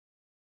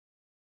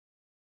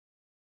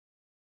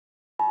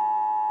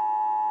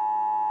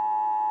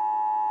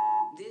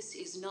This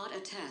is not a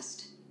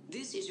test.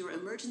 This is your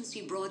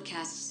emergency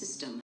broadcast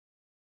system.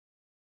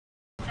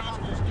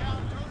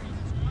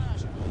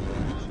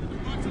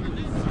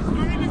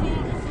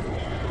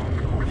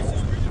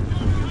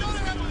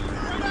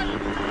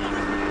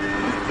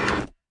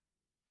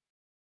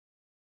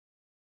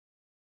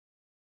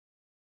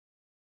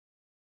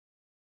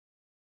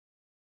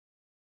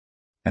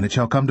 And it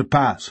shall come to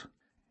pass,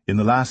 in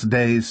the last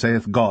days,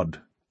 saith God,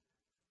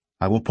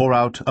 I will pour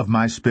out of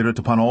my Spirit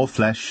upon all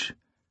flesh,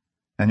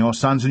 and your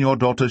sons and your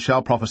daughters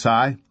shall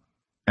prophesy,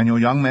 and your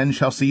young men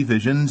shall see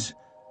visions,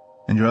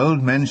 and your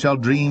old men shall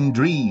dream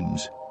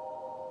dreams.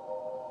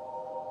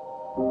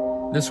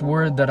 This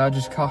word that I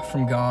just caught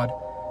from God,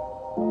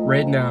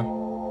 right now,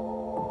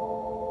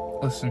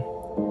 listen,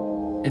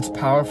 it's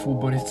powerful,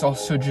 but it's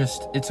also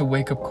it's a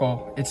wake-up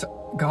call.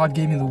 God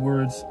gave me the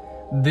words,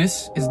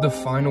 this is the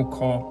final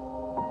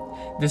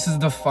call. This is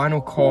the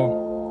final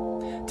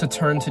call to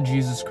turn to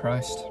Jesus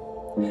Christ,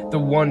 the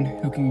one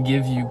who can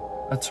give you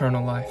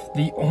eternal life,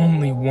 the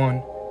only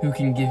one who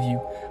can give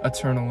you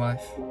eternal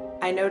life.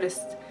 I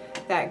noticed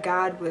that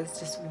God was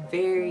just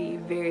very,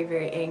 very,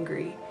 very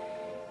angry.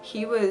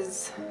 He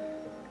was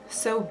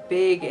so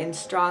big and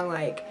strong,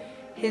 like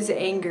his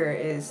anger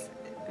is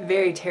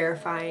very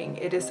terrifying.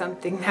 It is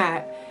something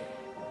that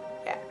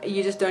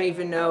you just don't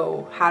even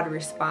know how to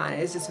respond.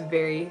 It's just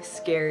very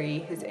scary,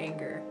 his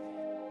anger.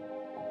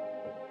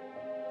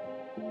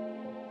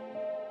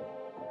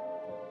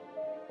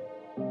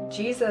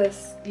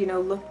 Jesus,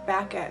 looked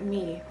back at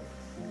me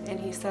and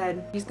he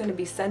said, he's going to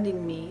be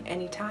sending me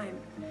anytime.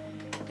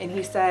 And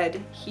he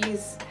said,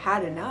 he's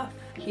had enough.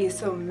 He is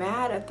so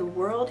mad at the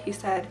world. He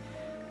said,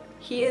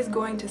 he is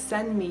going to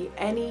send me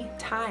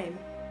anytime.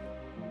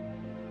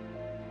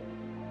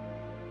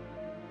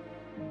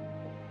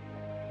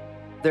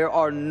 There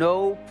are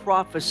no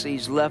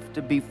prophecies left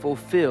to be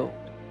fulfilled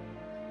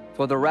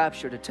for the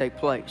rapture to take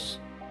place,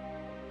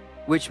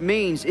 which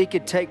means it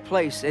could take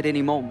place at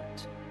any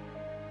moment.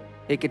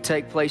 It could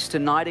take place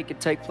tonight, it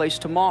could take place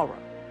tomorrow.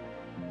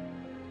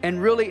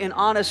 And really, in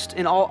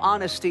all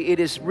honesty,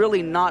 it is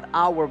really not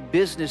our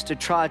business to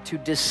try to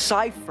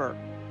decipher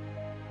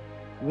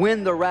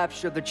when the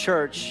rapture of the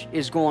church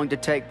is going to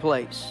take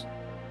place.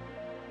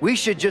 We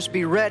should just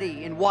be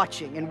ready and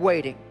watching and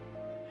waiting.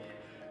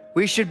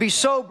 We should be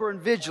sober and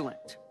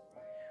vigilant.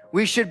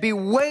 We should be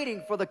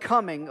waiting for the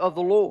coming of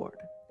the Lord.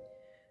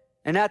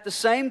 And at the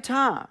same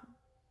time,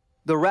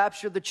 the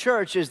rapture of the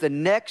church is the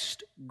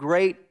next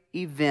great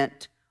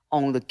event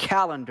on the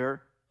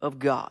calendar of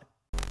God.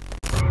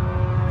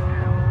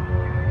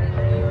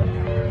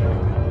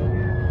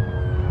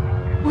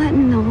 What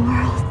in the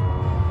world?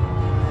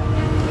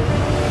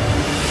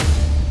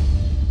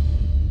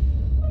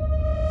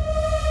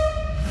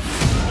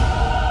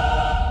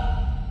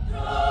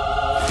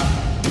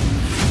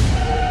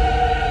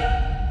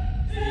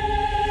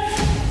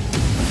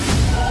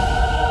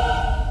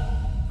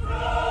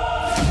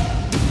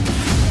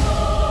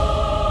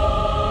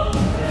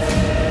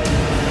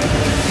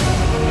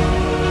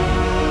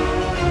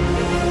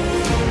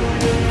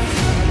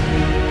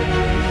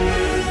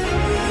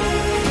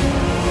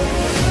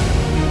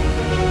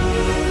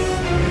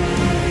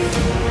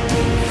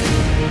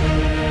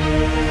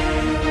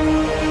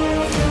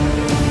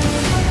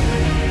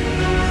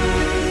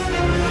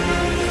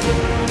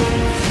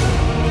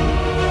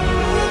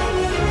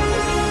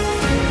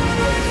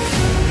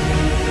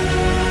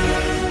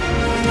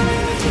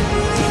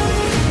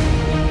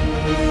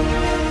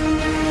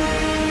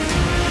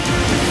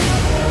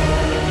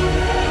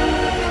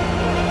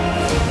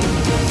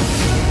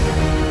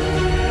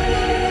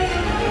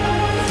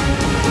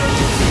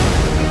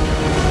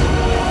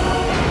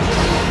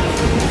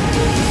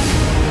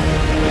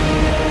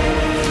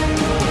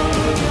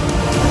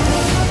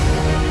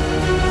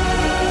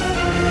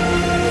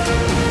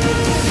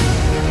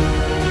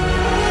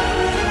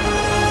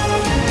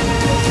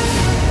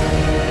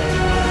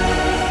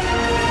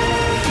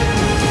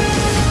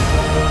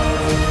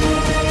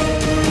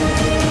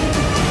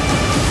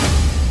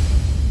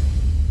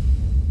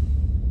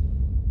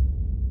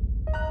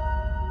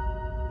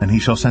 And he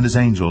shall send his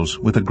angels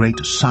with a great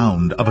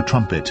sound of a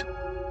trumpet,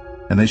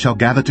 and they shall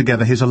gather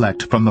together his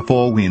elect from the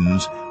four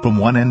winds, from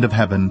one end of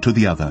heaven to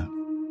the other.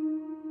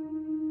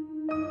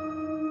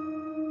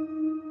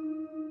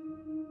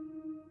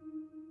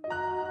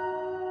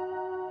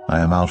 I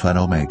am Alpha and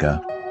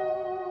Omega,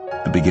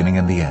 the beginning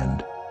and the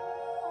end,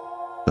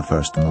 the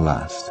first and the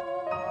last.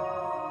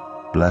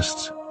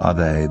 Blessed are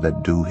they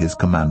that do his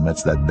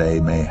commandments, that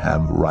they may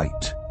have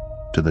right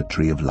to the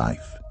tree of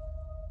life,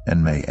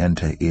 and may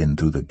enter in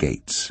through the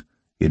gates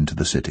into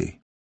the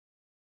city.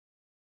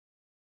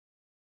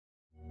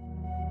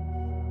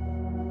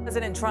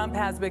 President Trump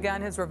has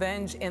begun his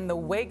revenge in the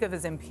wake of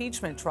his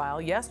impeachment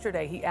trial.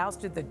 Yesterday, he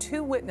ousted the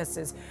two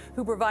witnesses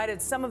who provided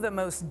some of the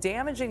most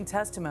damaging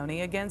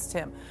testimony against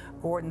him.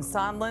 Gordon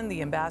Sondland,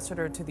 the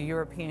ambassador to the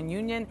European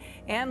Union,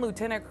 and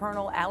Lieutenant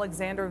Colonel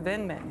Alexander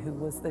Vindman, who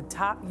was the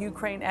top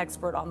Ukraine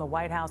expert on the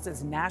White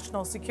House's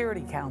National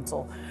Security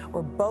Council,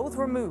 were both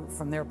removed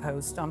from their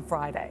post on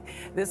Friday.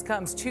 This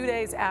comes 2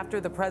 days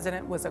after the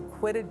president was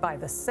acquitted by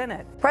the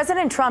Senate.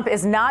 President Trump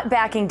is not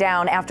backing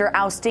down after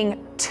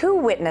ousting two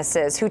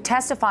witnesses who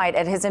testified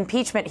at his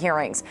impeachment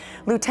hearings.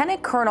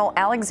 Lieutenant Colonel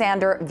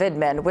Alexander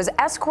Vindman was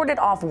escorted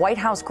off White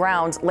House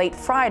grounds late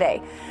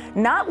Friday.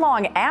 Not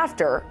long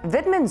after,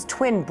 Vindman's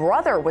twin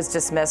brother was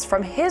dismissed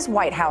from his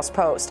White House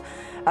post.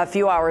 A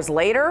few hours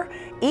later,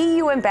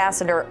 EU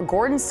Ambassador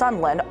Gordon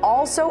Sondland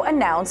also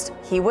announced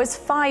he was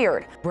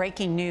fired.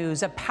 Breaking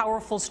news, a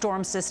powerful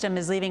storm system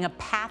is leaving a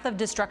path of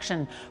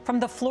destruction from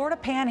the Florida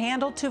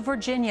Panhandle to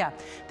Virginia.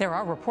 There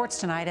are reports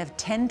tonight of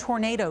 10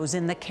 tornadoes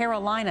in the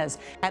Carolinas.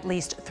 At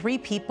least 3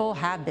 people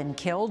have been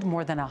killed.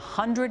 More than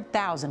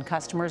 100,000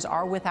 customers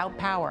are without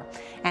power.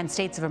 And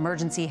states of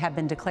emergency have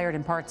been declared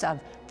in parts of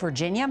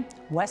Virginia,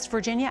 West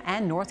Virginia,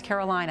 and North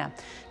Carolina.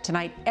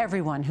 Tonight,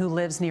 everyone who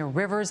lives near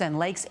rivers and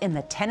lakes in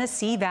the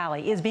Tennessee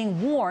Valley is being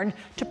warned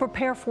to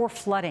prepare for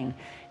flooding.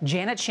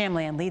 Janet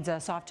Shamlian leads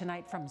us off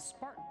tonight from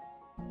Spartan.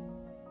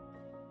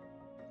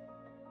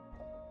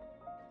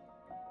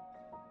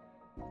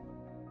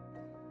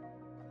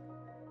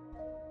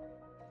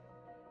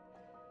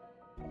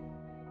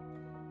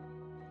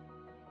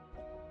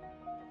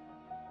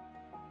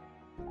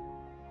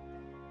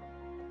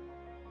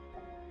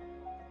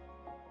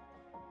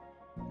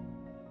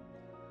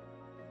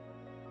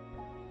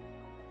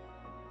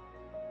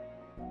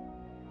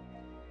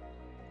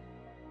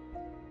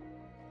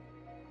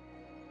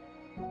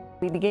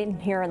 We begin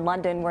here in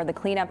London, where the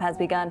cleanup has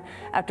begun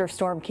after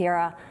Storm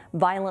Ciara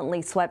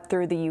violently swept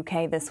through the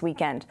UK this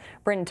weekend.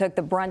 Britain took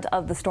the brunt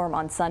of the storm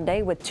on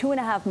Sunday, with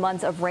 2.5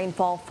 months of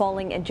rainfall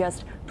falling in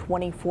just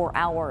 24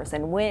 hours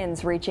and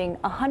winds reaching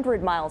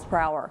 100 miles per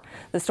hour.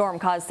 The storm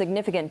caused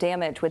significant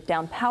damage, with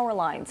downed power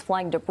lines,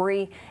 flying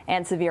debris,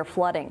 and severe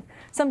flooding.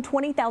 Some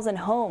 20,000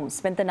 homes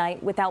spent the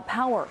night without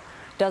power.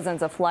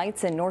 Dozens of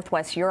flights in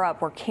Northwest Europe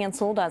were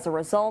canceled as a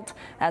result,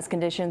 as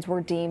conditions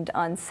were deemed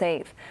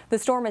unsafe. The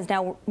storm is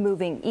now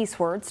moving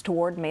eastwards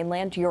toward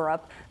mainland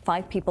Europe.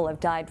 5 people have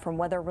died from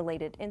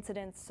weather-related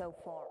incidents so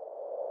far.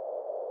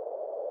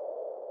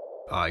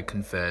 I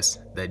confess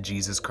that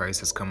Jesus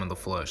Christ has come in the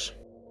flesh.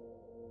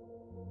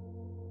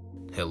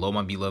 Hello,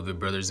 my beloved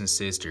brothers and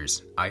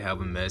sisters. I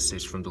have a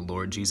message from the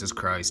Lord Jesus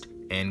Christ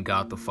and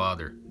God the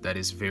Father that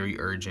is very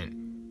urgent.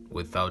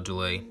 Without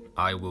delay,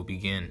 I will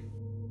begin.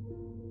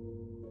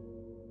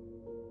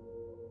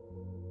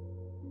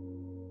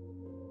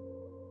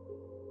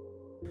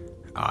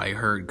 I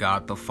heard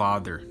God the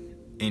Father,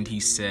 and he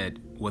said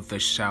with a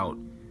shout,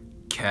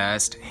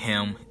 "Cast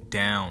him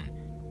down."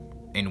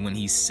 And when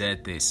he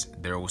said this,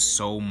 there was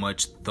so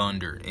much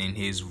thunder in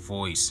his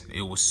voice.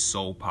 It was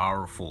so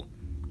powerful.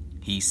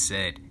 He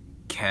said,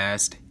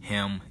 "Cast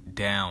him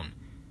down."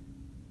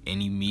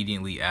 And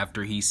immediately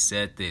after he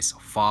said this,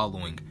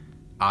 following,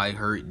 I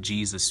heard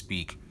Jesus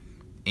speak,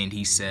 and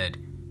he said,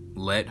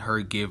 "Let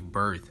her give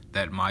birth,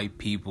 that my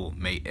people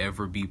may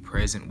ever be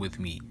present with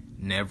me,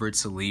 never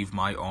to leave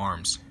my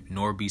arms,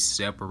 nor be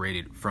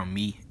separated from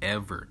me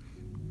ever."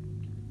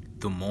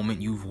 The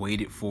moment you've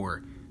waited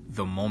for,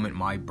 the moment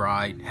my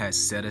bride has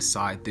set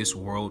aside this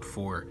world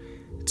for,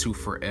 to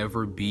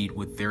forever be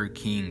with their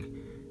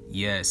king.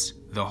 Yes,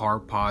 the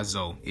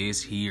harpazo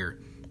is here,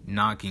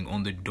 knocking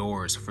on the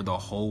doors for the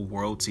whole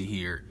world to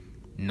hear.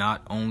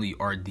 Not only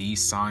are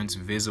these signs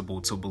visible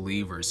to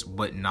believers,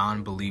 but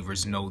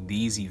non-believers know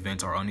these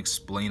events are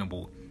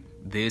unexplainable.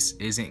 This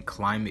isn't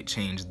climate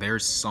change.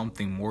 There's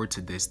something more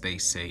to this, they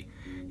say.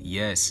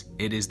 Yes,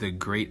 it is the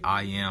great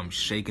I Am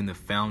shaking the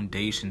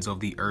foundations of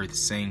the earth,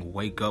 saying,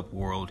 "Wake up,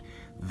 world.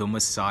 The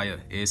Messiah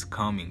is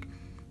coming.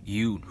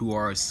 You who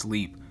are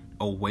asleep,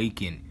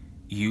 awaken.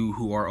 You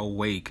who are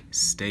awake,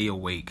 stay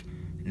awake.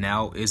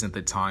 Now isn't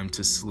the time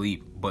to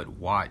sleep, but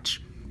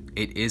watch.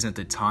 It isn't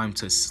the time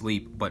to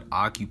sleep, but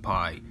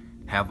occupy.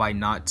 Have I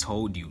not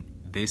told you?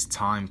 This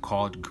time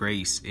called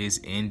grace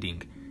is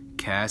ending.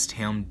 Cast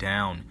him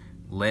down.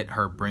 Let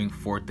her bring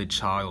forth the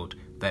child,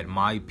 that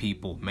my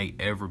people may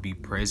ever be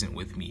present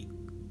with me."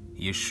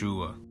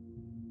 Yeshua.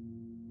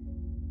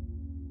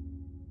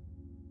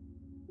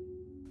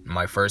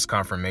 My first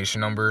confirmation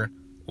number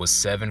was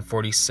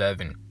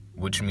 747,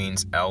 which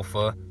means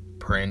Alpha,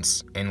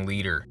 Prince, and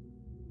Leader.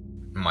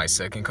 My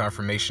second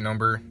confirmation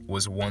number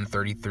was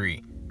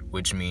 133,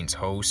 which means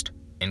Host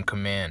and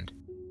Command.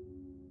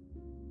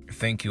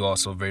 Thank you all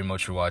so very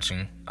much for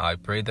watching. I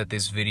pray that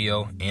this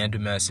video and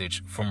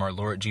message from our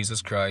Lord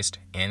Jesus Christ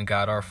and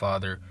God our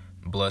Father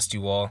blessed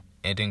you all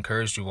and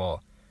encouraged you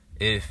all.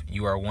 If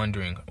you are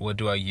wondering, what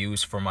do I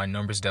use for my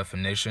numbers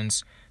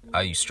definitions?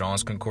 I use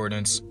Strong's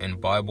Concordance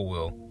and Bible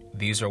Will.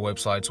 These are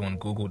websites on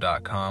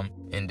google.com.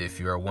 And if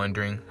you are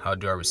wondering, how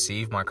do I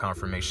receive my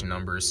confirmation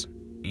numbers?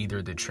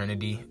 Either the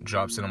Trinity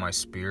drops it on my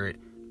spirit,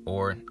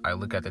 or I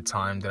look at the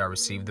time that I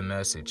received the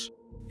message.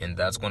 And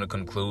that's going to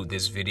conclude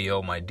this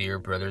video, my dear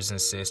brothers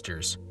and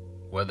sisters.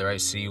 Whether I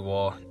see you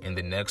all in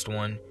the next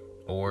one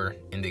or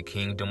in the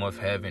kingdom of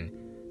heaven,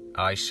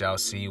 I shall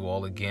see you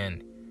all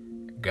again.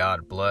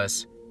 God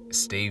bless,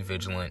 stay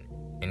vigilant,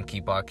 and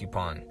keep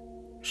occupying.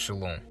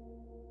 Shalom.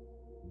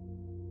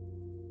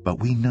 But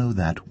we know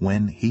that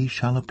when he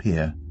shall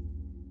appear,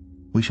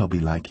 we shall be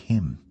like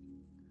him,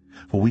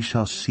 for we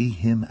shall see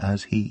him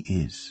as he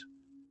is.